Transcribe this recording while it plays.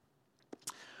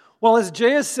Well, as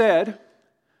Jay has said,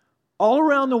 all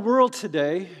around the world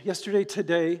today,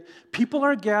 today, people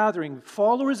are gathering,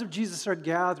 followers of Jesus are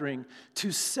gathering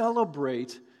to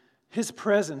celebrate His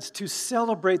presence, to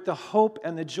celebrate the hope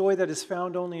and the joy that is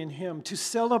found only in Him, to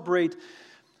celebrate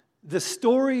the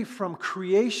story from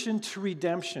creation to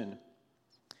redemption,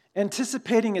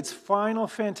 anticipating its final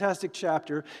fantastic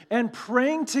chapter, and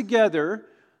praying together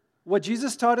what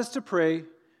Jesus taught us to pray: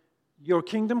 your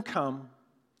kingdom come,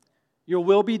 your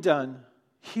will be done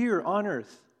here on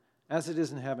earth as it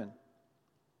is in heaven.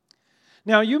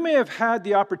 Now, you may have had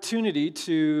the opportunity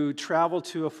to travel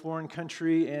to a foreign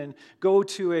country and go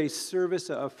to a service,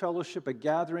 a fellowship, a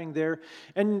gathering there,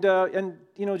 and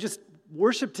just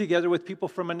worship together with people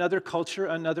from another culture,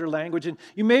 another language. And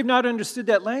you may have not understood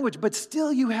that language, but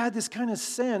still you had this kind of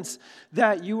sense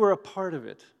that you were a part of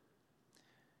it.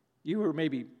 You were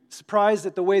maybe surprised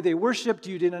at the way they worshiped.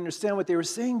 You didn't understand what they were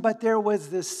saying, but there was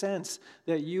this sense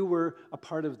that you were a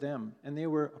part of them and they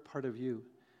were a part of you.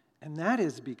 And that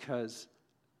is because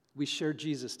we shared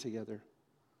Jesus together.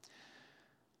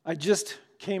 I just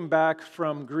came back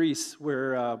from Greece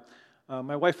where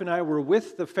my wife and I were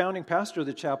with the founding pastor of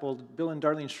the chapel, Bill and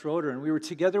Darlene Schroeder, and we were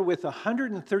together with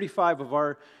 135 of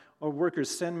our workers,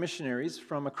 send missionaries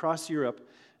from across Europe,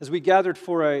 as we gathered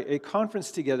for a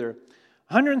conference together.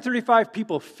 135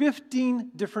 people,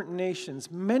 15 different nations,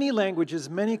 many languages,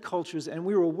 many cultures, and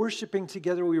we were worshiping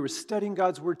together. We were studying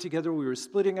God's Word together. We were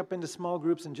splitting up into small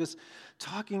groups and just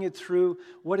talking it through.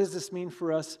 What does this mean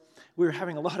for us? We were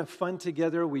having a lot of fun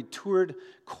together. We toured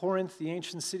Corinth, the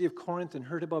ancient city of Corinth, and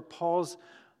heard about Paul's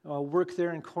work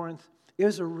there in Corinth. It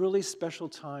was a really special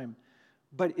time.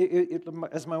 But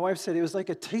as my wife said, it was like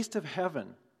a taste of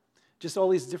heaven. Just all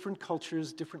these different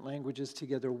cultures, different languages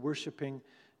together, worshiping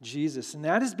Jesus. And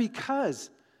that is because,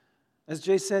 as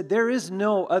Jay said, there is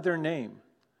no other name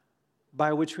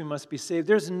by which we must be saved.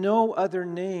 There's no other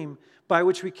name by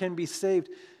which we can be saved.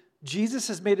 Jesus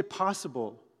has made it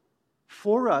possible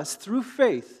for us, through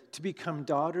faith, to become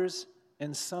daughters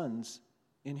and sons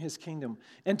in His kingdom.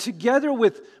 And together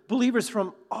with believers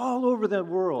from all over the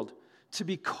world, to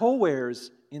be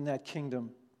co-heirs in that kingdom.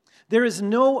 There is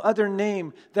no other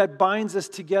name that binds us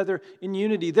together in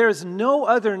unity. There is no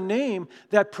other name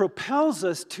that propels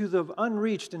us to the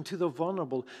unreached and to the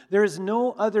vulnerable. There is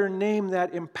no other name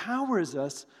that empowers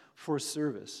us for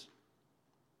service.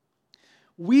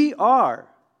 We are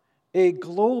a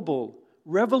global,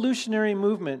 revolutionary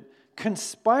movement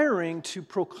conspiring to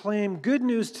proclaim good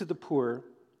news to the poor,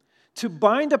 to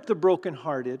bind up the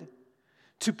brokenhearted,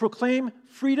 to proclaim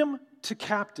freedom to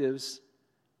captives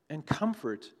and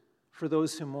comfort for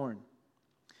those who mourn.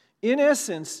 In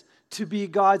essence, to be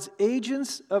God's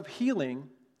agents of healing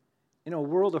in a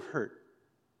world of hurt.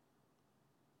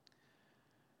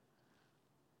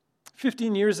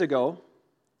 15 years ago,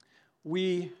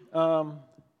 we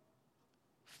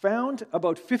found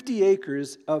about 50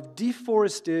 acres of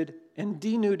deforested and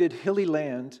denuded hilly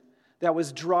land that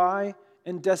was dry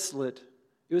and desolate.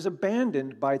 It was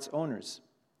abandoned by its owners.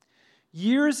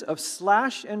 Years of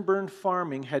slash and burn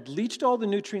farming had leached all the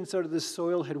nutrients out of the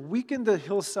soil, had weakened the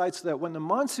hillsides so that when the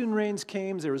monsoon rains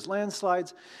came, there was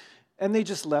landslides, and they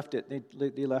just left it.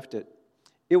 They left it.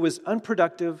 It was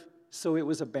unproductive, so it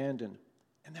was abandoned.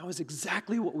 And that was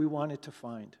exactly what we wanted to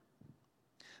find.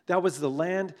 That was the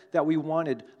land that we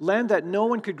wanted, land that no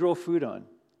one could grow food on.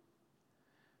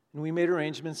 And we made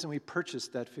arrangements and we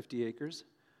purchased that 50 acres.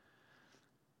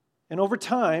 And over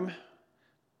time,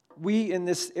 we in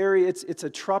this area, it's a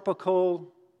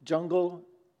tropical jungle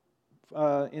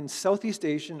in Southeast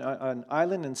Asia, an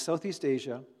island in Southeast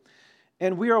Asia,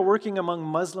 and we are working among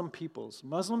Muslim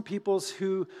peoples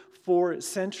who for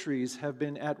centuries have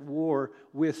been at war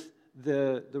with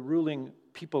the ruling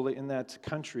people in that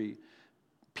country.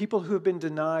 People who have been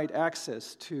denied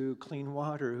access to clean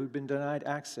water, who've been denied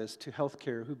access to health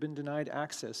care, who've been denied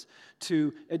access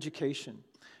to education.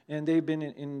 And they've been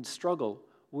in struggle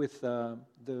with the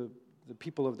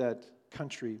people of that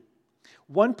country.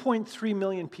 1.3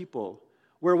 million people,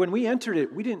 where when we entered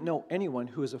it, we didn't know anyone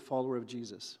who was a follower of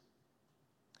Jesus.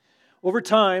 Over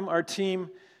time, our team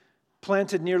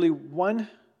planted nearly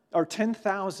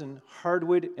 10,000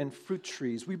 hardwood and fruit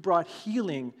trees. We brought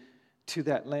healing to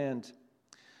that land.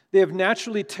 They have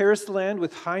naturally terraced the land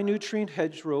with high-nutrient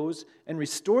hedgerows and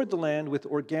restored the land with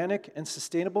organic and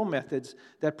sustainable methods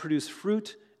that produce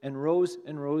fruit and rows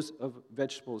of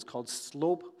vegetables called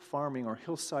slope farming or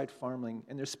hillside farming.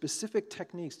 And there's specific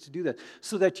techniques to do that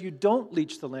so that you don't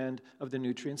leach the land of the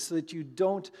nutrients, so that you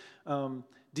don't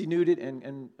denude it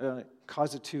and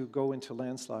cause it to go into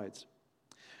landslides.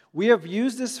 We have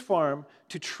used this farm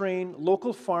to train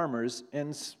local farmers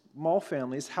and small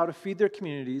families how to feed their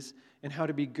communities and how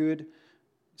to be good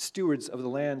stewards of the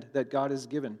land that God has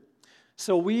given.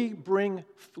 So we bring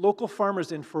local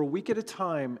farmers in for a week at a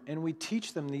time, and we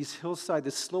teach them these hillside,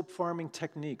 the slope farming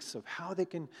techniques of how they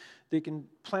can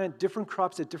plant different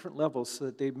crops at different levels so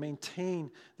that they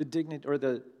maintain the dignity or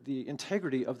the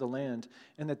integrity of the land,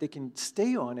 and that they can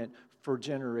stay on it for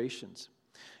generations.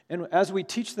 And as we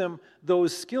teach them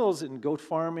those skills in goat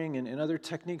farming and other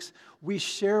techniques, we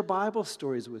share Bible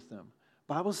stories with them.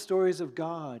 Bible stories of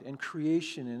God and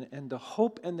creation and the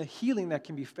hope and the healing that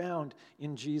can be found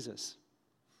in Jesus.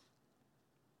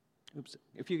 Oops,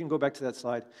 if you can go back to that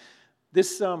slide.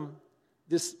 This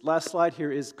last slide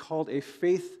here is called a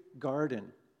faith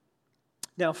garden.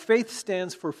 Now, faith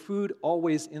stands for food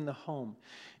always in the home.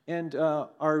 And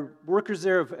our workers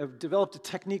there have developed a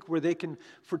technique where they can,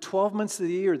 for 12 months of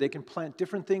the year, they can plant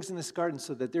different things in this garden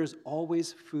so that there's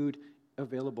always food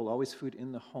available, always food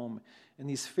in the home. And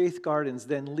these faith gardens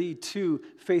then lead to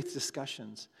faith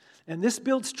discussions. And this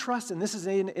builds trust, and this has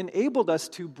enabled us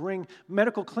to bring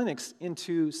medical clinics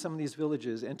into some of these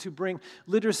villages, and to bring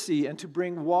literacy, and to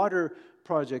bring water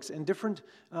projects, and different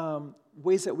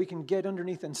ways that we can get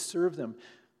underneath and serve them.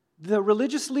 The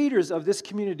religious leaders of this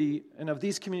community and of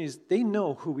these communities, they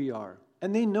know who we are,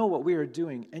 and they know what we are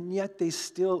doing, and yet they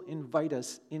still invite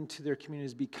us into their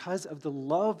communities because of the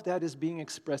love that is being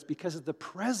expressed, because of the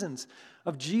presence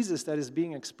of Jesus that is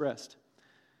being expressed.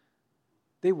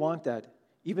 They want that,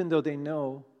 even though they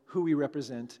know who we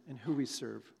represent and who we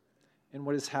serve and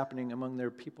what is happening among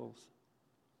their peoples.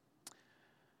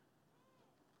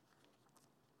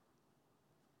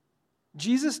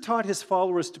 Jesus taught his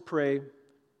followers to pray,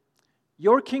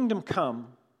 "Your kingdom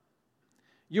come,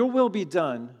 your will be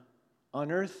done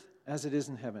on earth as it is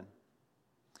in heaven."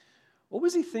 What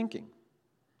was he thinking?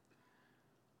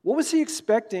 What was he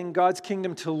expecting God's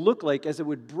kingdom to look like as it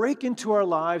would break into our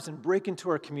lives and break into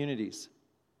our communities?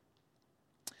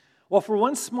 Well, for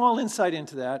one small insight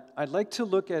into that, I'd like to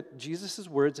look at Jesus'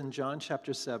 words in John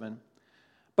chapter 7.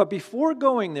 But before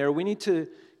going there, we need to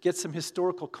get some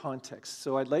historical context.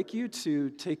 So I'd like you to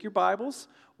take your Bibles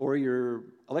or your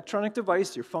electronic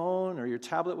device, your phone or your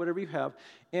tablet, whatever you have,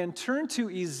 and turn to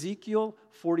Ezekiel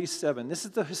 47. This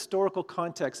is the historical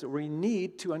context that we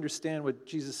need to understand what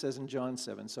Jesus says in John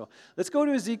 7. So let's go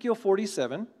to Ezekiel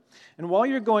 47. And while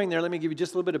you're going there, let me give you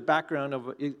just a little bit of background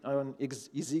on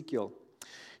Ezekiel.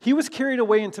 He was carried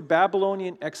away into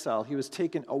Babylonian exile. He was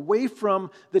taken away from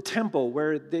the temple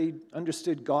where they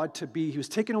understood God to be. He was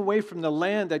taken away from the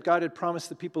land that God had promised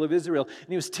the people of Israel. And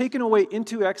he was taken away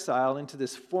into exile, into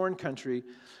this foreign country,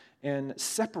 and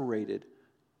separated,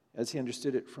 as he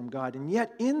understood it, from God. And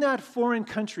yet, in that foreign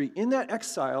country, in that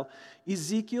exile,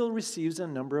 Ezekiel receives a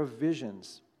number of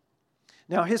visions.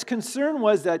 Now, his concern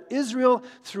was that Israel,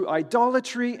 through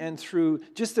idolatry and through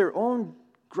just their own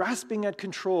grasping at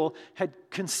control, had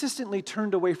consistently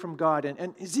turned away from God.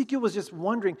 And Ezekiel was just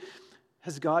wondering,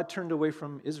 has God turned away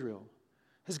from Israel?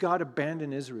 Has God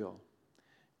abandoned Israel?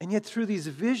 And yet through these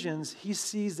visions, he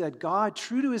sees that God,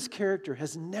 true to his character,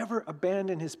 has never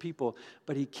abandoned his people,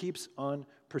 but he keeps on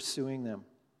pursuing them.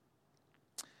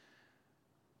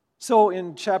 So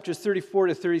in chapters 34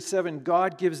 to 37,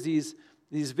 God gives these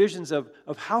visions of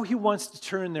how he wants to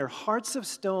turn their hearts of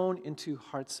stone into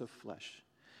hearts of flesh.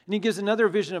 And he gives another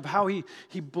vision of how he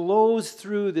blows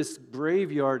through this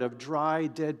graveyard of dry,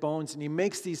 dead bones, and he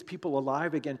makes these people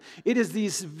alive again. It is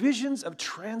these visions of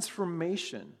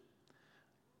transformation,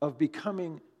 of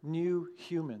becoming new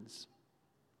humans.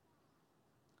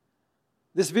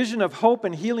 This vision of hope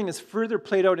and healing is further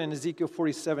played out in Ezekiel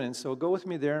 47. And so go with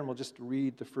me there, and we'll just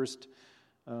read the first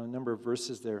number of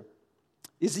verses there.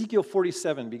 Ezekiel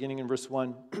 47, beginning in verse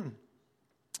 1.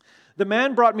 The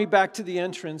man brought me back to the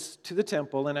entrance to the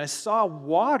temple, and I saw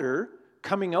water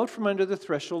coming out from under the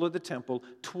threshold of the temple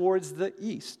towards the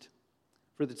east,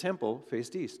 for the temple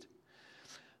faced east.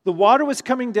 The water was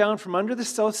coming down from under the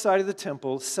south side of the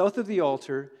temple, south of the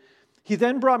altar. He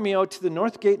then brought me out to the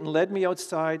north gate and led me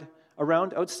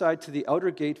around outside to the outer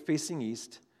gate facing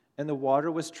east, and the water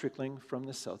was trickling from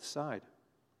the south side.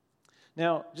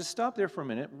 Now, just stop there for a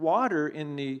minute. Water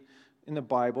in the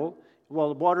Bible,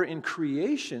 well, water in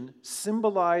creation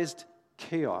symbolized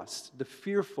chaos, the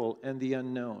fearful and the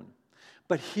unknown.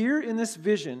 But here in this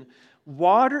vision,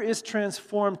 water is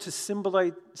transformed to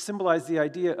symbolize the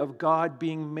idea of God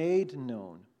being made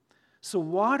known. So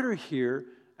water here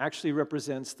actually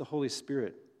represents the Holy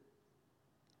Spirit.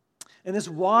 And this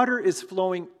water is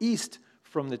flowing east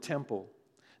from the temple.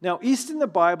 Now, east in the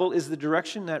Bible is the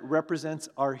direction that represents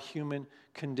our human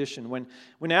condition.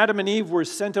 When Adam and Eve were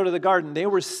sent out of the garden, they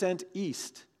were sent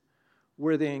east,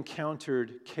 where they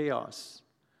encountered chaos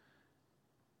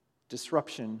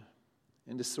disruption,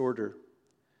 and disorder.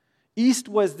 East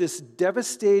was this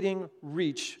devastating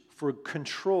reach for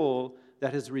control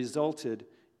that has resulted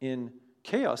in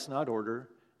chaos, not order,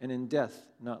 and in death,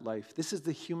 not life. This is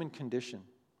the human condition.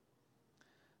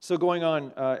 So going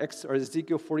on,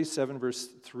 Ezekiel 47, verse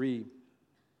 3.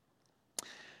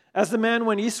 As the man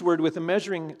went eastward with a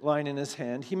measuring line in his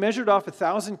hand, he measured off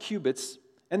 1,000 cubits,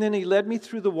 and then he led me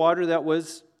through the water that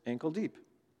was ankle deep.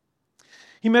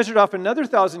 He measured off another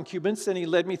 1,000 cubits, and he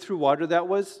led me through water that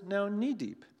was now knee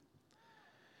deep.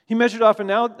 He measured off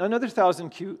another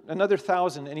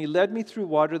 1,000, and he led me through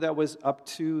water that was up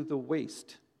to the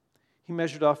waist. He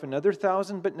measured off another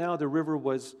 1,000, but now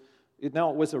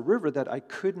it was a river that I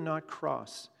could not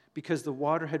cross, because the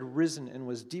water had risen and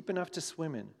was deep enough to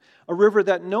swim in, a river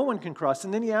that no one can cross.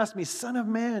 And then he asked me, "Son of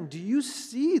man, do you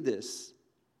see this?"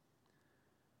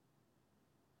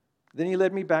 Then he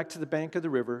led me back to the bank of the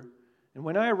river, and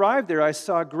when I arrived there, I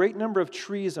saw a great number of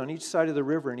trees on each side of the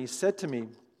river, and he said to me,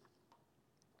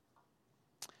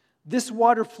 "This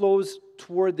water flows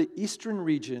toward the eastern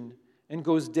region and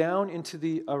goes down into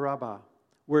the Arabah,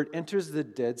 where it enters the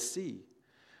Dead Sea.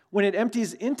 When it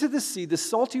empties into the sea, the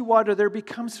salty water there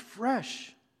becomes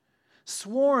fresh.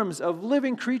 Swarms of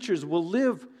living creatures will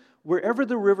live wherever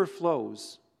the river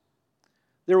flows.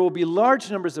 There will be large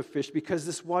numbers of fish because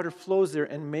this water flows there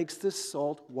and makes the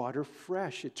salt water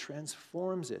fresh. It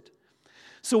transforms it.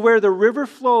 So where the river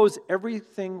flows,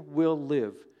 everything will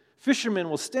live. Fishermen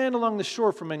will stand along the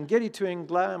shore from En-Gedi to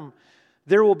Englam.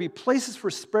 There will be places for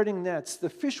spreading nets. The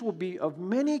fish will be of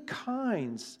many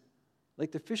kinds,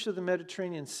 like the fish of the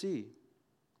Mediterranean Sea.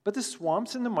 But the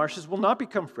swamps and the marshes will not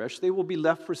become fresh. They will be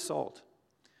left for salt.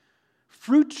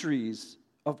 Fruit trees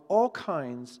of all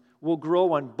kinds will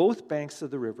grow on both banks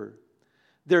of the river.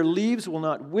 Their leaves will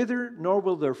not wither, nor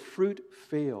will their fruit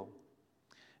fail.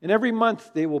 And every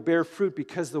month they will bear fruit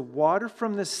because the water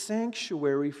from the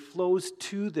sanctuary flows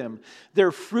to them.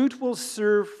 Their fruit will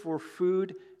serve for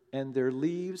food and their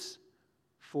leaves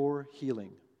for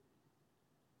healing."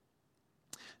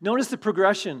 Notice the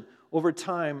progression over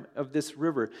time of this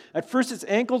river. At first it's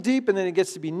ankle deep, and then it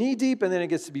gets to be knee deep, and then it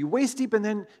gets to be waist deep, and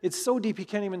then it's so deep you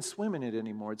can't even swim in it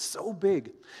anymore. It's so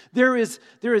big. There is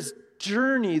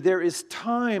journey, there is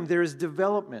time, there is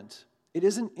development. It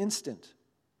isn't instant.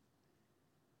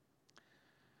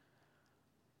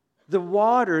 The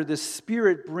water, the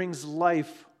Spirit, brings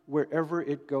life wherever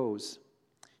it goes.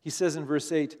 He says in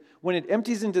verse 8, when it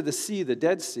empties into the sea, the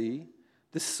Dead Sea,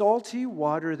 the salty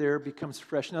water there becomes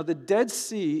fresh. Now, the Dead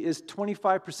Sea is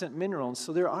 25% mineral, and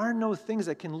so there are no things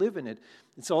that can live in it.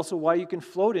 It's also why you can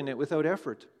float in it without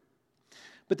effort.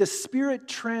 But the Spirit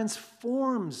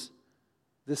transforms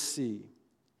the sea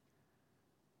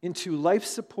into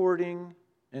life-supporting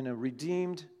and a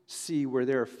redeemed sea where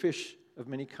there are fish of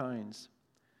many kinds.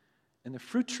 And the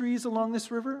fruit trees along this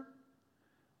river,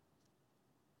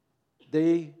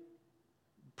 they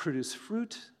produce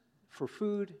fruit for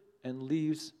food and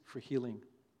leaves for healing.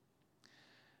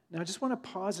 Now, I just want to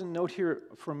pause and note here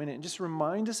for a minute and just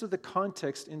remind us of the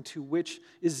context into which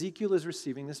Ezekiel is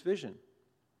receiving this vision.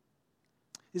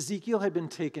 Ezekiel had been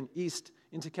taken east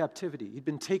into captivity. He'd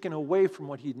been taken away from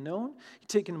what he'd known.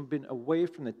 He'd been away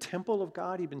from the temple of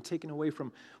God. He'd been taken away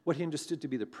from what he understood to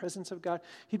be the presence of God.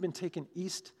 He'd been taken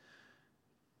east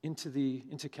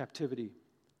into captivity.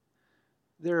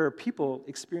 There are people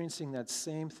experiencing that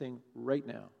same thing right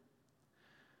now.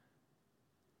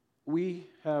 We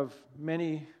have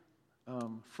many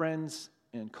friends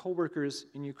and co-workers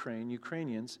in Ukraine,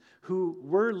 Ukrainians, who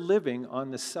were living on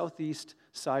the southeast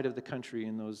side of the country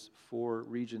in those 4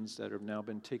 regions that have now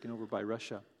been taken over by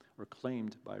Russia or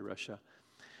claimed by Russia.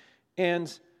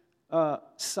 And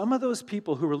some of those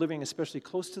people who were living especially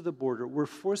close to the border were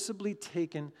forcibly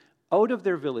taken out of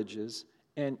their villages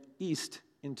and east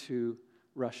into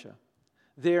Russia.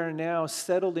 They are now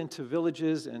settled into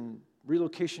villages and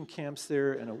relocation camps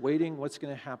there and awaiting what's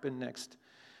going to happen next.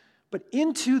 But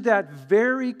into that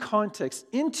very context,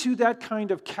 into that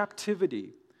kind of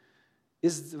captivity,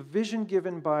 is the vision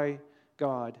given by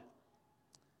God.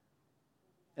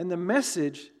 And the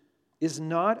message is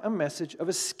not a message of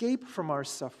escape from our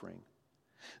suffering.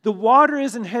 The water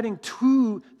isn't heading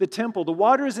to the temple. The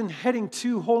water isn't heading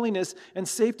to holiness and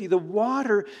safety. The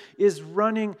water is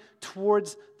running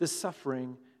towards the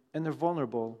suffering and the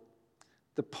vulnerable,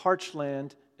 the parched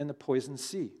land and the poisoned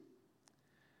sea.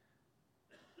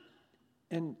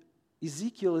 And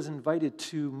Ezekiel is invited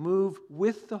to move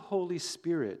with the Holy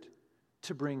Spirit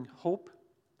to bring hope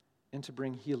and to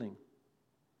bring healing.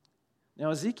 Now,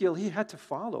 Ezekiel, he had to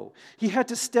follow. He had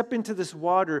to step into this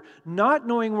water, not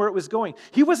knowing where it was going.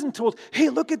 He wasn't told, hey,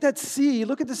 look at that sea.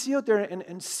 Look at the sea out there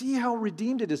and see how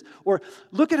redeemed it is. Or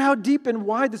look at how deep and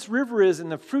wide this river is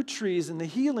and the fruit trees and the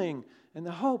healing and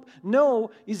the hope.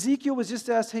 No, Ezekiel was just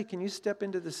asked, hey, can you step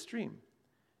into the stream?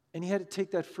 And he had to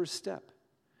take that first step.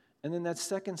 And then that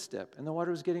second step. And the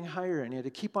water was getting higher. And he had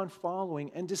to keep on following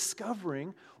and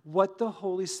discovering what the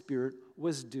Holy Spirit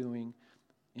was doing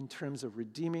in terms of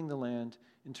redeeming the land,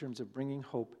 in terms of bringing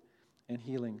hope and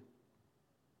healing.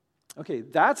 Okay,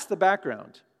 that's the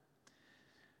background.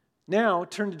 Now,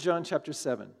 turn to John chapter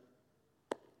 7.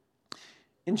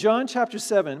 In John chapter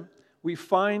 7, we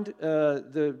find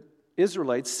the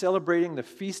Israelites celebrating the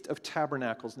Feast of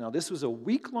Tabernacles. Now, this was a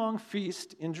week-long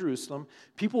feast in Jerusalem.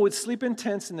 People would sleep in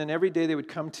tents, and then every day they would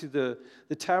come to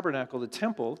the tabernacle, the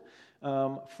temple,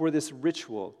 for this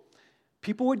ritual.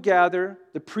 People would gather,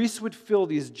 the priests would fill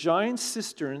these giant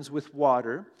cisterns with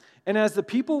water, and as the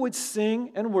people would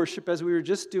sing and worship, as we were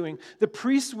just doing, the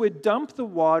priests would dump the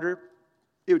water,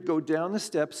 it would go down the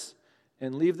steps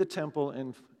and leave the temple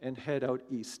and head out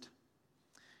east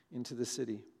into the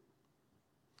city.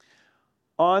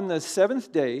 On the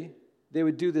seventh day, they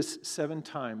would do this 7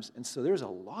 times, and so there's a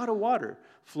lot of water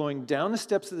flowing down the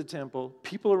steps of the temple,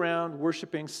 people around,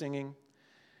 worshiping, singing.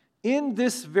 In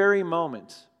this very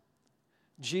moment,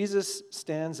 Jesus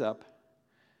stands up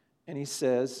and he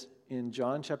says in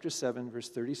John chapter 7, verse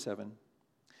 37,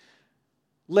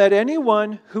 "Let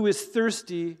anyone who is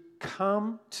thirsty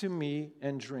come to me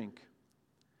and drink,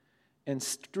 and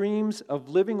streams of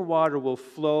living water will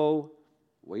flow,"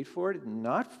 wait for it,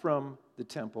 not from the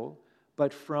temple,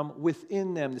 but from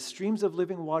within them. The streams of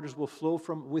living waters will flow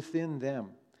from within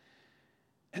them.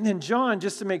 And then John,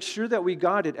 just to make sure that we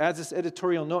got it, adds this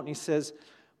editorial note, and he says,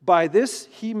 "By this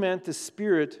he meant the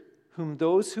Spirit whom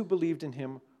those who believed in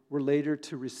him were later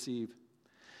to receive."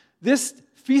 This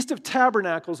Feast of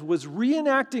Tabernacles was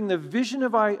reenacting the vision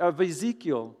of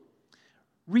Ezekiel,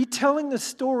 retelling the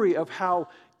story of how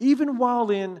even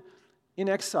while in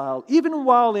exile, even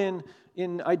while in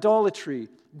idolatry,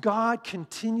 God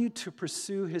continued to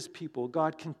pursue his people.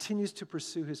 God continues to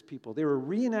pursue his people. They were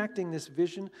reenacting this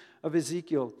vision of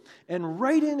Ezekiel. And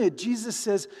right in it, Jesus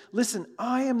says, listen,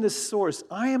 I am the source.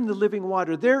 I am the living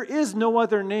water. There is no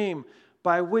other name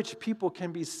by which people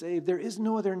can be saved. There is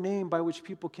no other name by which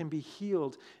people can be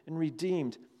healed and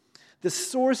redeemed. The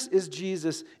source is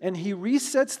Jesus, and he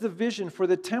resets the vision for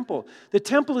the temple. The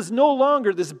temple is no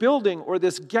longer this building or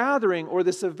this gathering or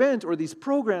this event or these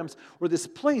programs or this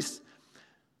place.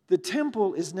 The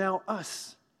temple is now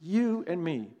us, you and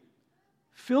me,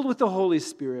 filled with the Holy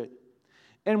Spirit.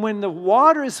 And when the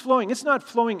water is flowing, it's not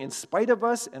flowing in spite of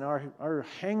us and our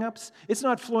hang-ups. It's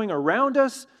not flowing around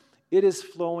us. It is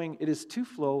to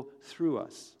flow through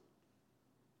us.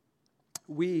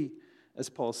 We, as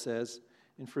Paul says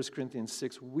in 1 Corinthians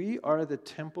 6, we are the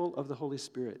temple of the Holy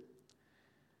Spirit.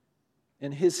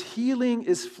 And his healing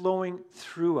is flowing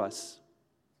through us.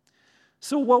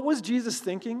 So what was Jesus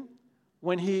thinking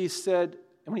when he said,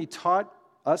 and when he taught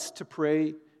us to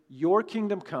pray, your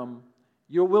kingdom come,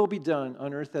 your will be done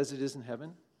on earth as it is in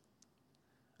heaven?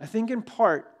 I think in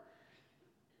part,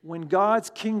 when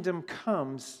God's kingdom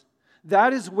comes,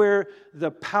 that is where the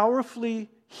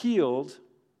powerfully healed,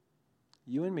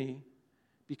 you and me,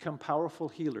 become powerful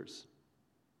healers.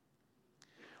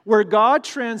 Where God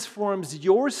transforms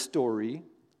your story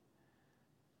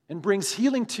and brings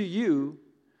healing to you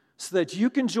so that you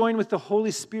can join with the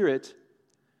Holy Spirit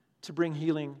to bring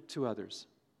healing to others.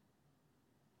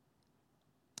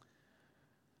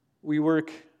 We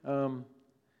work on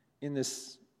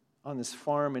this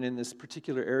farm and in this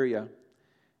particular area,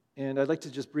 and I'd like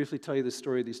to just briefly tell you the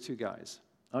story of these 2 guys.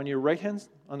 On the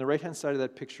right-hand side of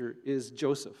that picture is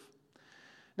Joseph.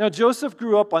 Now, Joseph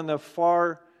grew up on the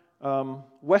far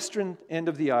western end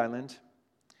of the island,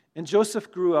 and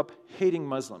Joseph grew up hating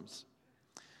Muslims.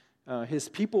 His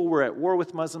people were at war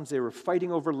with Muslims. They were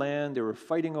fighting over land. They were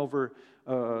fighting over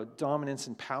dominance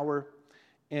and power.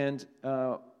 And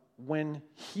when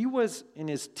he was in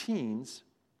his teens,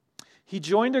 he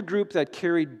joined a group that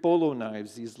carried bolo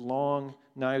knives, these long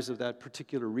knives of that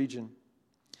particular region.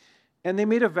 And they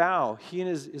made a vow, he and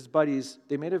his buddies,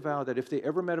 they made a vow that if they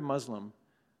ever met a Muslim,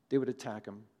 they would attack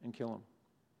him and kill him.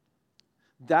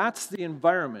 That's the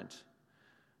environment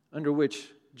under which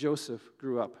Joseph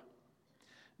grew up.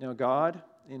 Now, God,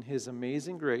 in his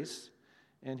amazing grace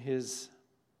and his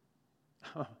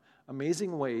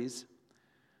amazing ways,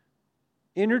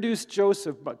 introduced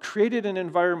Joseph, but created an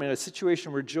environment, a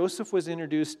situation where Joseph was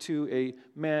introduced to a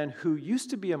man who used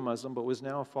to be a Muslim, but was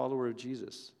now a follower of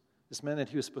Jesus. This man that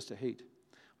he was supposed to hate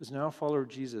was now a follower of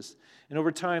Jesus. And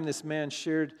over time, this man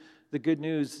shared the good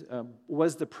news,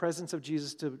 was the presence of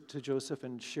Jesus to Joseph,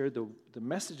 and shared the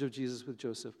message of Jesus with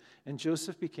Joseph. And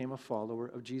Joseph became a follower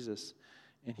of Jesus.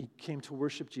 And he came to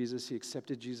worship Jesus. He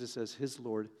accepted Jesus as his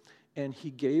Lord. And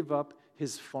he gave up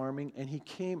his farming, and he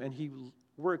came and he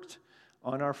worked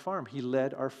on our farm. He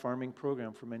led our farming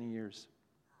program for many years.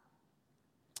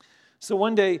 So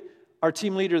one day, our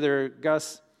team leader there,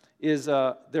 Gus, is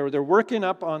they're working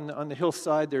up on the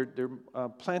hillside. They're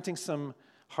planting some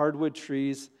hardwood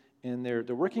trees, and they're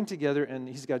working together. And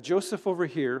he's got Joseph over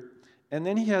here, and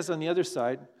then he has on the other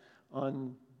side,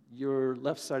 on your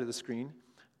left side of the screen,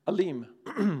 Alim.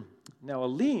 Now,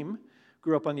 Alim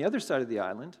grew up on the other side of the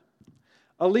island.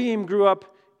 Alim grew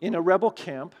up in a rebel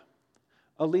camp.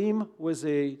 Alim was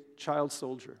a child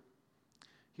soldier.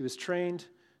 He was trained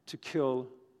to kill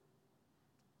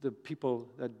the people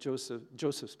that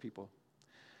Joseph's people.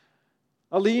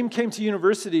 Alim came to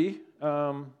university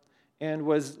and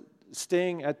was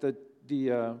staying at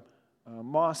the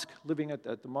mosque, living at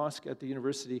the mosque at the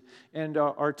university. And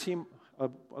our team,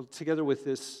 together with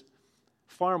this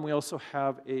farm, we also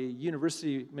have a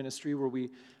university ministry where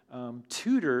we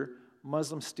tutor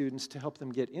Muslim students to help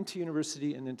them get into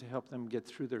university and then to help them get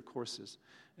through their courses.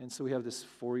 And so we have this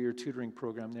 4-year tutoring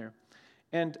program there.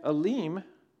 And Alim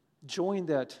joined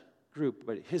that group,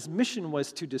 but his mission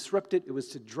was to disrupt it. It was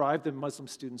to drive the Muslim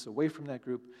students away from that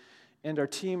group. And our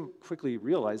team quickly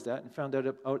realized that and found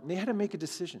out, and they had to make a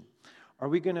decision. Are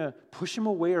we going to push him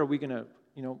away, or are we going to,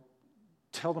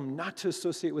 tell them not to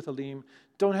associate with Alim,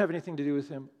 don't have anything to do with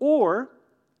him, or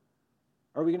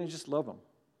are we going to just love him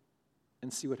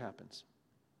and see what happens?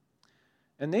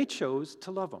 And they chose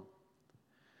to love him.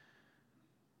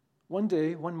 One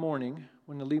day, one morning,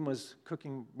 when Alim was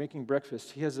making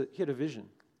breakfast, he had a vision.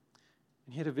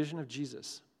 And he had a vision of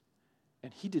Jesus.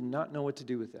 And he did not know what to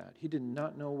do with that. He did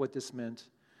not know what this meant,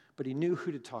 but he knew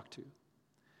who to talk to.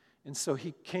 And so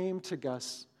he came to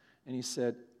Gus and he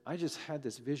said, I just had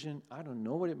this vision. I don't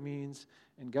know what it means.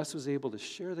 And Gus was able to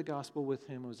share the gospel with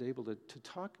him, was able to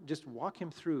talk, just walk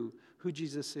him through who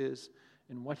Jesus is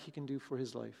and what he can do for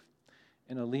his life.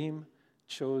 And Alim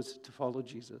chose to follow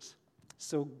Jesus.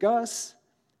 So Gus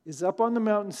is up on the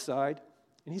mountainside,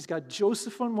 and he's got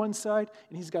Joseph on one side,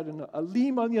 and he's got an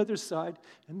Alim on the other side.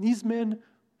 And these men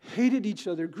hated each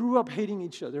other, grew up hating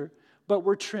each other, but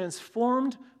were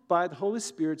transformed by the Holy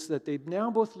Spirit so that they now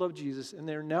both love Jesus, and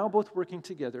they're now both working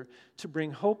together to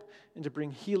bring hope and to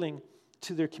bring healing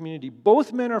to their community.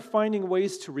 Both men are finding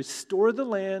ways to restore the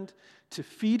land, to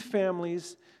feed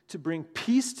families, to bring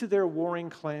peace to their warring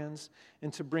clans,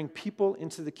 and to bring people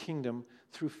into the kingdom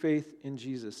through faith in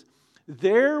Jesus.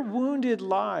 Their wounded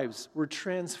lives were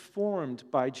transformed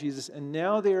by Jesus, and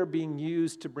now they are being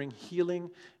used to bring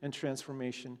healing and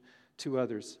transformation to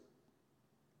others.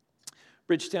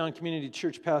 Bridgetown Community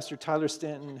Church pastor Tyler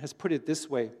Stanton has put it this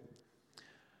way: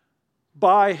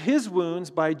 by his wounds,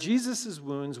 by Jesus'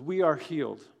 wounds, we are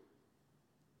healed.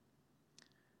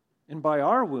 And by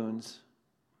our wounds,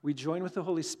 we join with the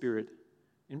Holy Spirit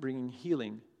in bringing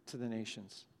healing to the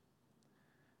nations.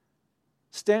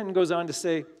 Stanton goes on to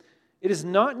say, it is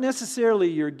not necessarily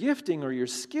your gifting or your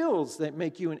skills that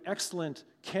make you an excellent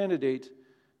candidate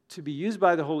to be used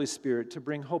by the Holy Spirit to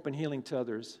bring hope and healing to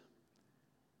others.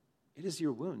 It is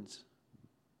your wounds.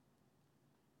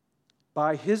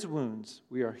 By his wounds,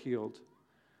 we are healed.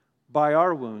 By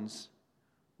our wounds,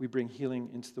 we bring healing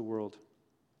into the world.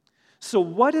 So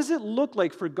what does it look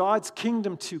like for God's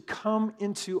kingdom to come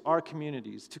into our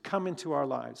communities, to come into our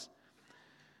lives?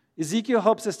 Ezekiel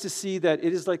helps us to see that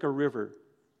it is like a river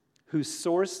whose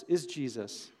source is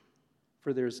Jesus,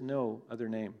 for there is no other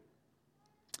name.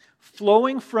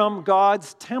 Flowing from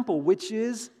God's temple, which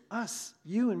is us,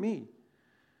 you and me,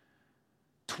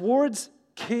 towards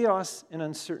chaos and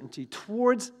uncertainty,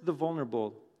 towards the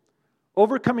vulnerable,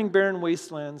 overcoming barren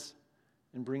wastelands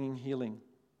and bringing healing.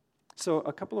 So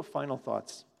a couple of final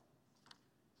thoughts.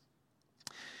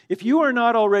 If you are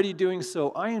not already doing so,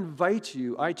 I invite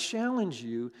you, I challenge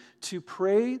you to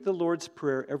pray the Lord's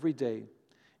Prayer every day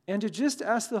and to just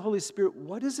ask the Holy Spirit,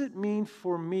 what does it mean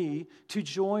for me to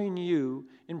join you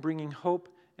in bringing hope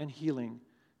and healing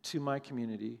to my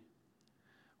community?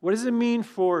 What does it mean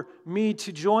for me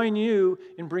to join you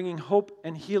in bringing hope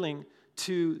and healing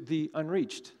to the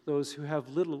unreached, those who have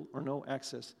little or no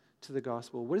access to the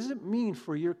gospel? What does it mean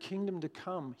for your kingdom to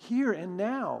come here and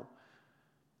now,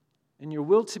 and your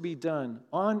will to be done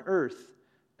on earth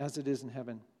as it is in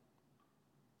heaven?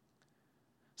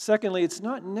 Secondly, it's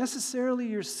not necessarily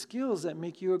your skills that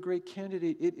make you a great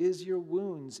candidate. It is your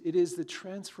wounds. It is the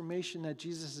transformation that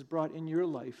Jesus has brought in your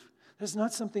life. That's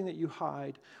not something that you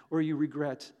hide or you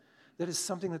regret. that is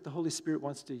something that the Holy Spirit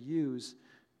wants to use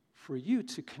for you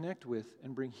to connect with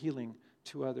and bring healing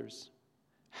to others?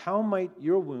 How might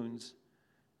your wounds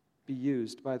be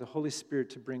used by the Holy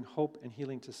Spirit to bring hope and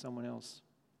healing to someone else?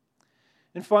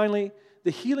 And finally,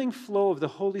 the healing flow of the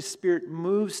Holy Spirit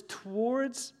moves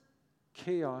towards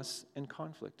chaos and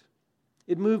conflict.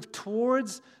 It moved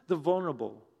towards the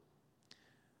vulnerable.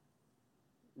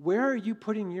 Where are you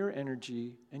putting your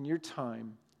energy and your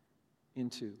time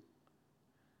into?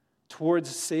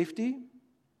 Towards safety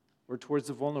or towards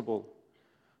the vulnerable?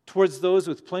 Towards those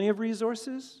with plenty of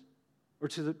resources or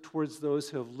towards those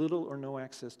who have little or no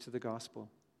access to the gospel?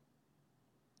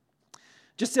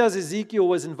 Just as Ezekiel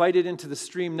was invited into the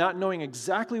stream, not knowing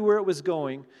exactly where it was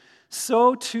going,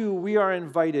 so too we are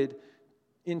invited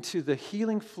into the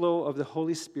healing flow of the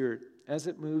Holy Spirit as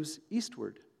it moves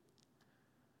eastward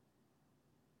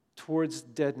towards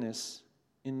deadness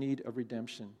in need of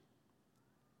redemption.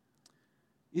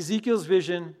 Ezekiel's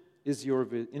vision is your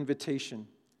invitation.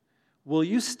 Will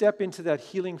you step into that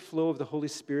healing flow of the Holy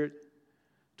Spirit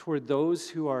toward those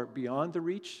who are beyond the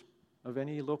reach of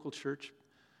any local church?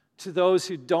 To those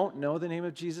who don't know the name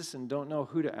of Jesus and don't know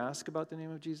who to ask about the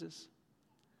name of Jesus?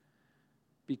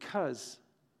 Because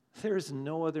there is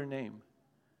no other name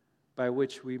by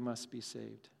which we must be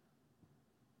saved.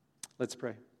 Let's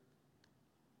pray.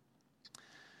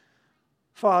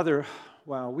 Father,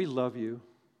 wow, we love you.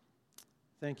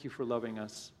 Thank you for loving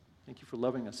us. Thank you for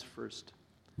loving us first.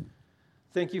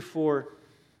 Thank you for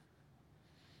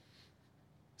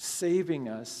saving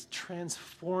us,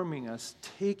 transforming us,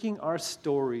 taking our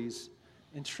stories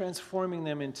and transforming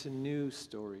them into new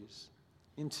stories,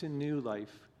 into new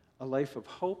life, a life of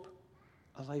hope,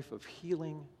 a life of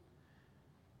healing.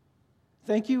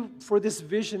 Thank you for this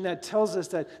vision that tells us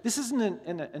that this isn't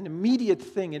an immediate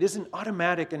thing. It isn't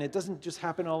automatic, and it doesn't just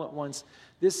happen all at once.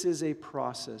 This is a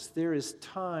process. There is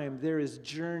time, there is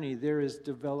journey, there is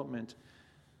development.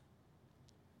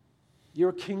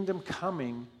 Your kingdom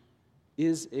coming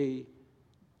is a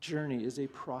journey, is a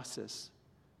process.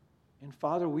 And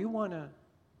Father, we want to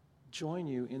join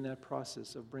you in that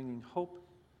process of bringing hope,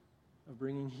 of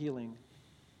bringing healing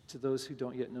to those who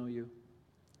don't yet know you.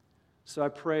 So I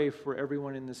pray for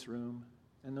everyone in this room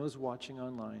and those watching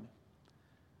online,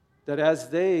 that as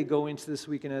they go into this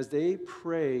week and as they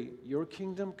pray, your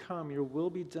kingdom come, your will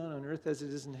be done on earth as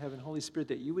it is in heaven, Holy Spirit,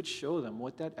 that you would show them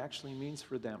what that actually means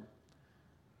for them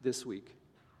this week.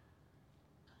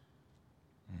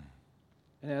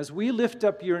 And as we lift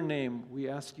up your name, we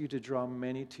ask you to draw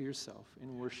many to yourself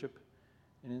in worship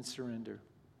and in surrender.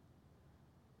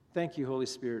 Thank you, Holy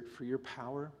Spirit, for your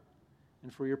power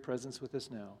and for your presence with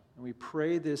us now. And we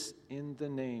pray this in the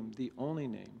name, the only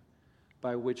name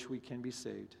by which we can be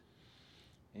saved.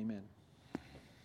 Amen.